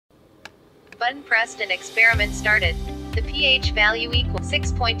Button pressed and experiment started. The pH value equals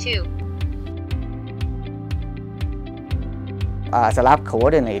 6.2. As a lab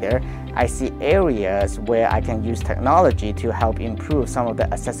coordinator, I see areas where I can use technology to help improve some of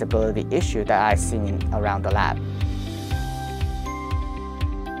the accessibility issues that I've seen around the lab.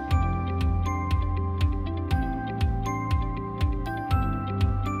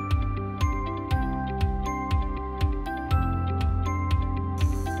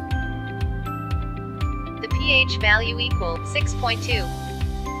 The pH value equals 6.2.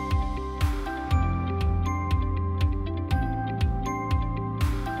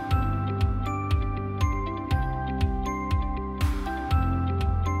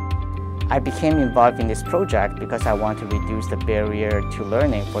 I became involved in this project because I want to reduce the barrier to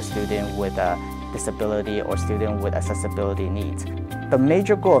learning for students with a disability or students with accessibility needs. The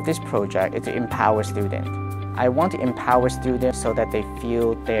major goal of this project is to empower students. I want to empower students so that they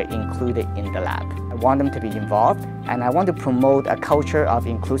feel they're included in the lab. I want them to be involved, and I want to promote a culture of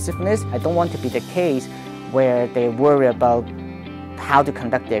inclusiveness. I don't want to be the case where they worry about how to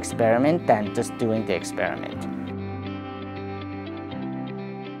conduct the experiment than just doing the experiment.